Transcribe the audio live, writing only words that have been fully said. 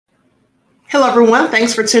Hello, everyone.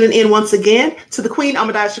 Thanks for tuning in once again to the Queen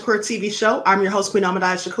Ahmadiyyah Shakur TV show. I'm your host, Queen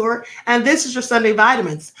Ahmadiyyah Shakur, and this is your Sunday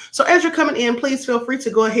Vitamins. So as you're coming in, please feel free to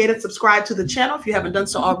go ahead and subscribe to the channel if you haven't done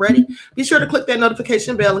so already. Be sure to click that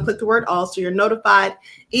notification bell and click the word all so you're notified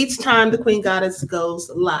each time the Queen Goddess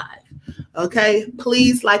goes live. Okay,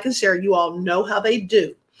 please like and share. You all know how they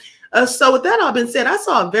do. So with that all been said, I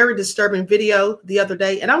saw a very disturbing video the other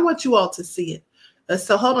day, and I want you all to see it.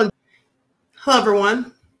 So hold on. Hello,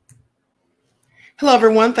 everyone. Hello,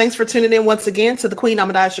 everyone. Thanks for tuning in once again to the Queen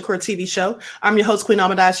Ahmadiyyah Shakur TV show. I'm your host, Queen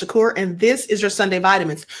Ahmadiyyah Shakur, and this is your Sunday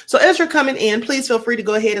Vitamins. So as you're coming in, please feel free to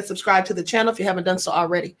go ahead and subscribe to the channel if you haven't done so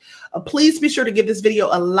already. Please be sure to give this video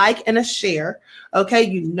a like and a share. Okay,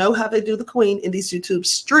 you know how they do the Queen in these YouTube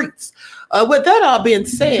streets. With that all being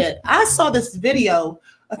said, I saw this video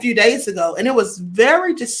a few days ago, and it was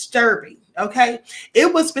very disturbing. Okay,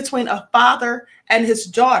 it was between a father and his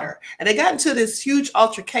daughter, and they got into this huge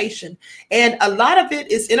altercation, and a lot of it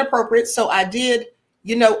is inappropriate. So I did,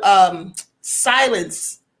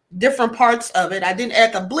 silence different parts of it. I didn't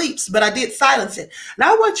add the bleeps, but I did silence it.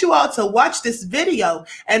 Now I want you all to watch this video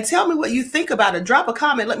and tell me what you think about it. Drop a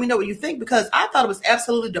comment. Let me know what you think, because I thought it was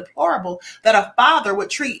absolutely deplorable that a father would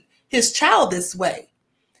treat his child this way.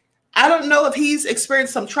 I don't know if he's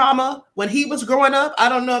experienced some trauma when he was growing up. I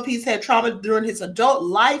don't know if he's had trauma during his adult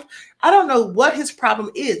life. I don't know what his problem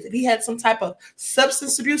is. If he had some type of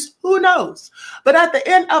substance abuse, who knows? But at the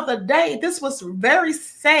end of the day, this was very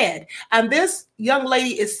sad. And this young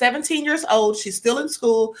lady is 17 years old. She's still in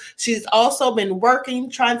school. She's also been working,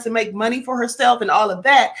 trying to make money for herself and all of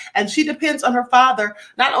that. And she depends on her father,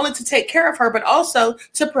 not only to take care of her, but also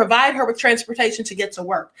to provide her with transportation to get to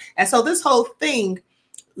work. And so this whole thing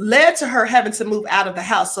led to her having to move out of the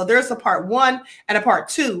house. So there's a part 1 and a part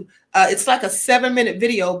 2. It's like a 7-minute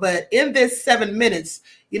video, but in this 7 minutes,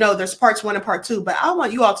 there's parts 1 and part 2. But I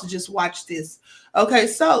want you all to just watch this. Okay,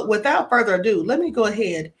 so without further ado, let me go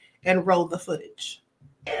ahead and roll the footage.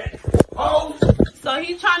 Oh, so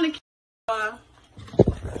he's trying to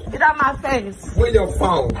get out my face. With your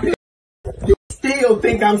phone. You still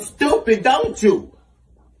think I'm stupid, don't you?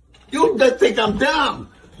 You just think I'm dumb,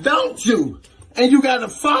 don't you? And you got a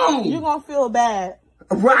phone. You're gonna feel bad,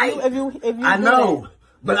 right? If you I know,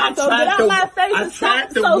 but I tried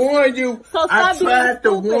to warn you. I tried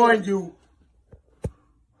to warn you,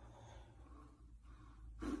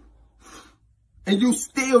 and you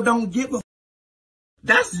still don't give a.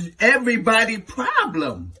 That's everybody's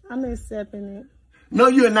problem. I'm accepting it. No,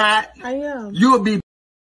 you're not. I am. You would be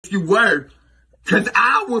if you were, because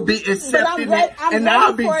I would be accepting it, and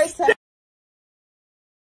I'll be.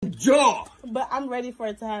 Jaw. But I'm ready for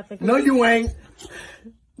it to happen. No, you ain't.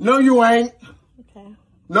 No, you ain't. Okay.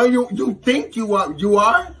 No, you think you are. You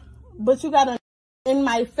are? But you got a in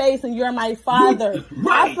my face and you're my father.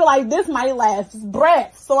 Right. I feel like this might last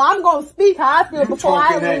breath. So I'm going to speak how I feel before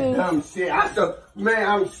I leave. Dumb shit. Man,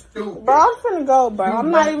 I'm stupid. Bro, I'm finna go, bro.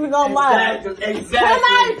 I'm not even going to lie. Exactly. Can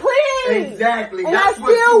I please? Exactly. And I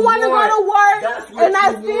still want to go to work. And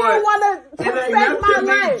I still want to perfect my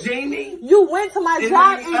life. Jeannie. You went to my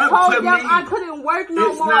job and told them I couldn't work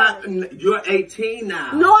no more. Not, you're 18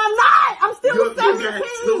 now. No, I'm not. I'm still 17. You got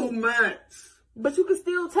 2 months. But you can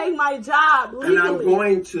still take my job legally. And I'm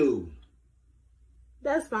going to.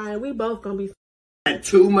 That's fine. We both gonna be. You got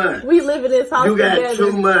 2 months. We live in this house together. You got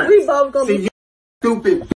 2 months. We both gonna be.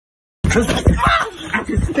 Stupid. I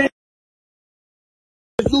can stand.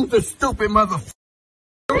 You the stupid motherfucker.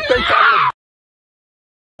 You think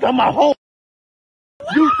I'm a home.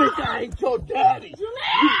 You think I ain't your daddy. You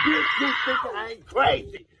think I ain't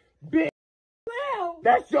crazy. Bitch.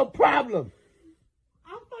 That's your problem.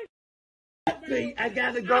 I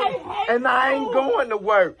gotta go, and I ain't going to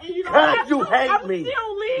work because you hate me.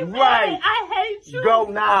 Still leaving. Right? I hate you. Go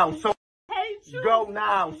now. So I hate you. Go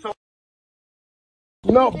now. So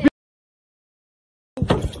no.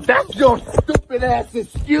 That's your stupid ass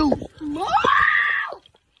excuse.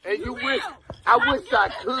 And you wish. I wish I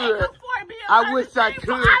could. I wish I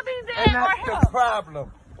could. And that's the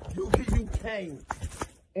problem. You can't,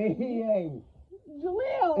 and he ain't.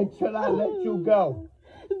 Jaleel. Until I let you go.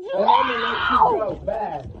 And I'm gonna let you go.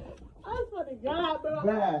 Bye. I swear to God, bro.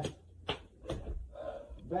 Bye.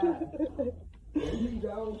 Bye.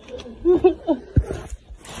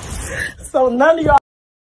 So none of y'all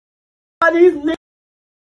these niggas.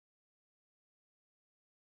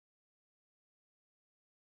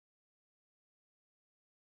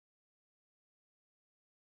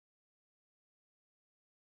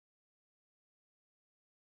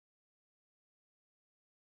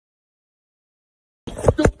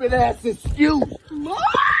 Stupid ass excuse.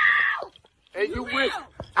 And you wish.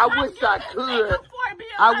 I wish I could.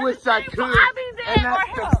 I wish I could. And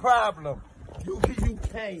that's the problem. You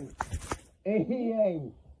can't. And he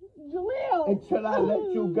ain't. Jaleel. Until I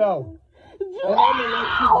let you go. Jaleel. And I'm gonna let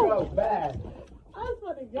you go. Bye. I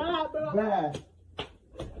swear to God, bro. Bye.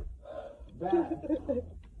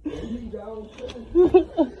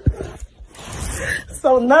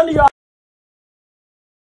 So none of y'all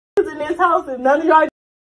in this house and none of y'all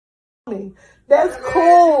me. That's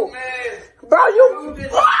cool. Bro, you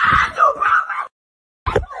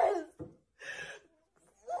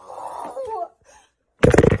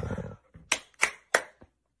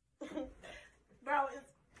bro,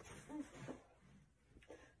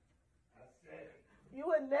 you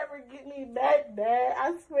would never get me back, Dad.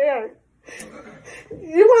 I swear.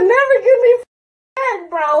 You would never get me back,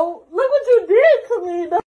 bro. Look what you did to me,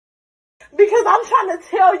 though. Because I'm trying to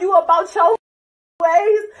tell you about your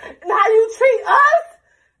ways and how you treat us.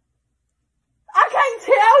 I can't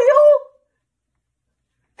tell you.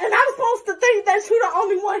 And I'm supposed to think that you're the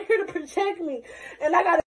only one here to protect me. And I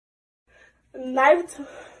got a knife to...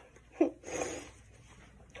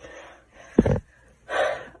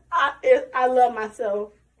 I love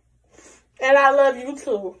myself. And I love you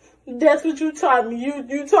too. That's what you taught me.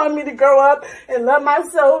 You taught me to grow up and love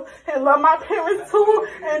myself and love my parents too.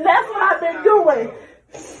 And that's what I've been doing.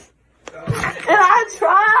 And I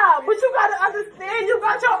tried. But you got to understand, you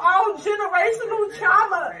got your own generational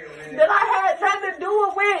trauma that I had nothing to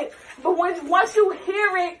do with. But once you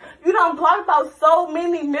hear it, you done blocked out so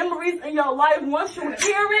many memories in your life. Once you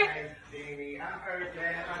hear it. I heard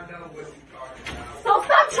that. I know what you're talking about. So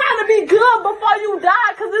stop trying to be good before you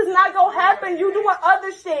die, because it's not going to happen. You doing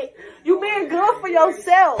other shit. You being good for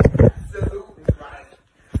yourself. Absolutely right.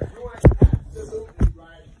 You are absolutely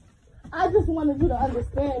right. I just wanted you to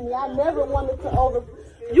understand me. I never wanted to over...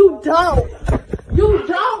 You don't. You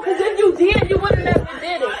don't, because if you did, you would have never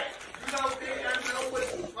did it. You don't think I know what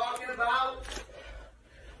you're talking about?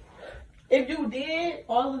 If you did,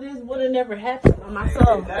 all of this would have never happened on my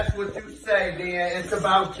soul. That's what you say, then. It's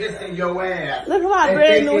about kissing your ass. Look at my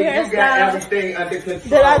brand new You got hairstyle everything under control.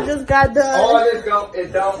 that I just got done. All this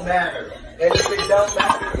it don't matter. And if it don't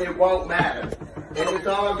matter, it won't matter. And it's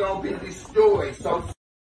all going to be destroyed. So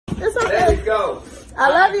It's okay. there you go. I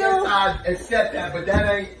love you. I accept that, but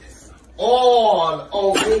that ain't all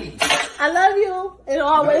on me. I love you. It'll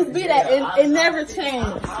always be that. It never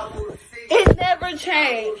changed. It never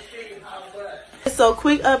changed. So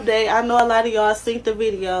quick update. I know a lot of y'all seen the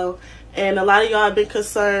video and a lot of y'all have been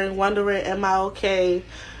concerned, wondering, am I okay?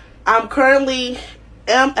 I'm currently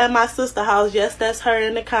at my sister's house. Yes, that's her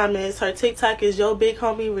in the comments. Her TikTok is Yo Big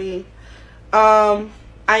Homie Ree. I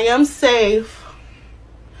am safe.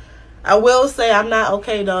 I will say I'm not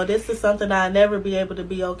okay though. This is something I'll never be able to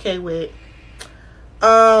be okay with.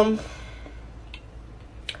 I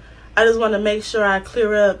just want to make sure I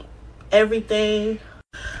clear up everything.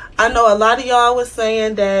 I know a lot of y'all was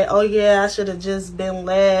saying that, oh yeah, I should have just been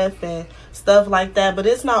left and stuff like that, but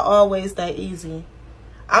it's not always that easy.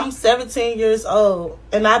 I'm 17 years old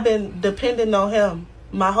and I've been depending on him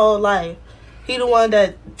my whole life. He the one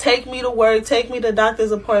that take me to work, take me to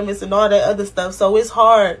doctor's appointments and all that other stuff. So it's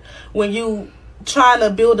hard when you trying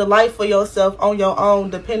to build a life for yourself on your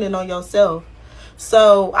own, depending on yourself.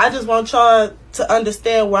 So I just want y'all to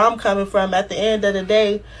understand where I'm coming from. At the end of the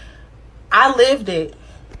day, I lived it.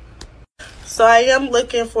 So I am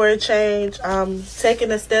looking for a change. I'm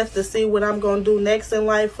taking a step to see what I'm going to do next in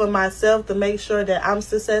life for myself to make sure that I'm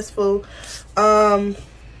successful. I'm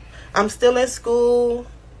still in school.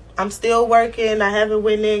 I'm still working. I haven't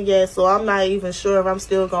went in yet, so I'm not even sure if I'm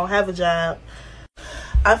still going to have a job.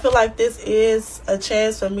 I feel like this is a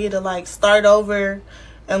chance for me to like start over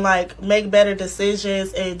and like make better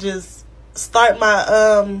decisions and just start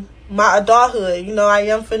my my adulthood. You know, I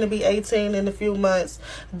am finna be 18 in a few months.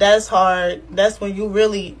 That's hard. That's when you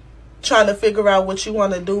really trying to figure out what you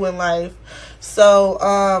want to do in life. So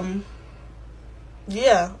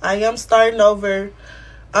yeah, I am starting over.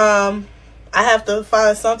 I have to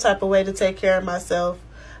find some type of way to take care of myself.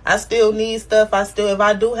 I still need stuff. If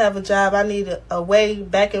I do have a job, I need a way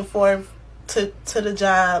back and forth to the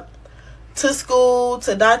job, to school,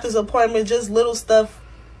 to doctor's appointment, just little stuff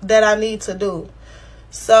that I need to do.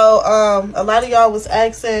 So a lot of y'all was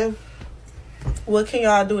asking, what can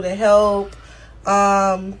y'all do to help?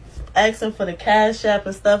 Asking for the Cash App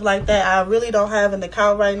and stuff like that. I really don't have an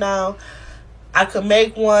account right now. I could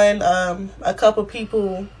make one. A couple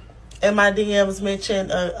people in my DMs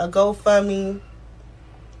mentioned a GoFundMe.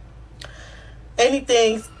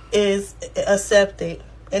 Anything is accepted.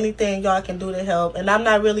 Anything y'all can do to help. And I'm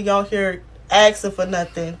not really on here asking for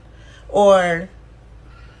nothing. Or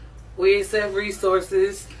we accept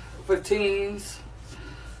resources for teens.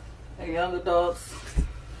 and young adults.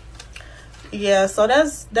 Yeah, so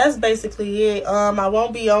that's basically it. I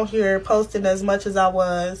won't be on here posting as much as I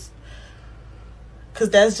was, because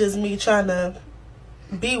that's just me trying to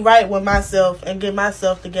be right with myself and get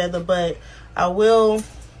myself together. But I will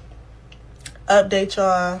update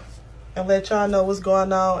y'all and let y'all know what's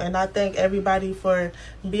going on. And I thank everybody for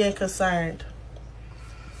being concerned.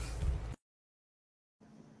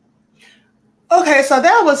 Okay, so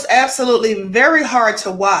that was absolutely very hard to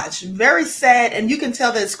watch, very sad, and you can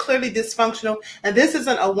tell that it's clearly dysfunctional, and this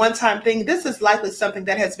isn't a one-time thing. This is likely something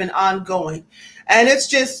that has been ongoing, and it's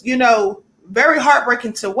just, you know, very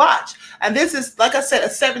heartbreaking to watch. And this is, like I said, a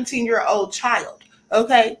 17-year-old child,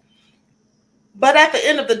 okay? But at the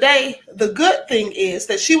end of the day, the good thing is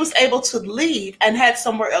that she was able to leave and had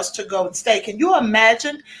somewhere else to go and stay. Can you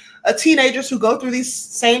imagine teenagers who go through these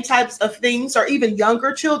same types of things, or even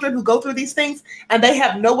younger children who go through these things, and they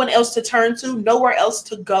have no one else to turn to, nowhere else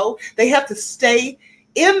to go? They have to stay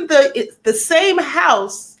in the same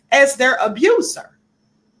house as their abuser.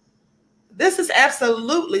 This is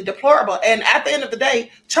absolutely deplorable. And at the end of the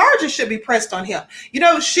day, charges should be pressed on him. You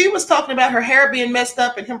know, she was talking about her hair being messed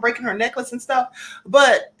up and him breaking her necklace and stuff,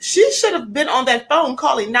 but she should have been on that phone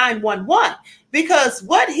calling 911, because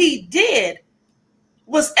what he did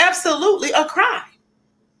was absolutely a crime.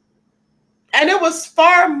 And it was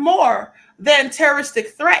far more than terroristic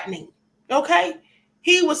threatening, okay?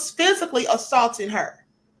 He was physically assaulting her,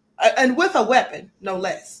 and with a weapon, no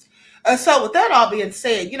less. So with that all being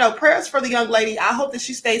said, you know, prayers for the young lady. I hope that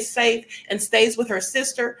she stays safe and stays with her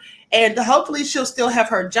sister, and hopefully she'll still have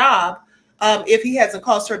her job if he hasn't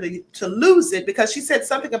caused her to lose it, because she said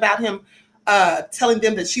something about him telling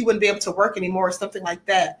them that she wouldn't be able to work anymore or something like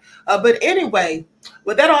that. But anyway,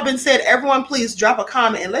 with that all been said, everyone please drop a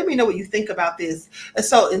comment and let me know what you think about this. And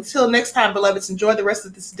so until next time, beloveds, enjoy the rest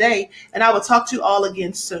of this day, and I will talk to you all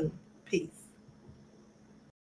again soon. Peace.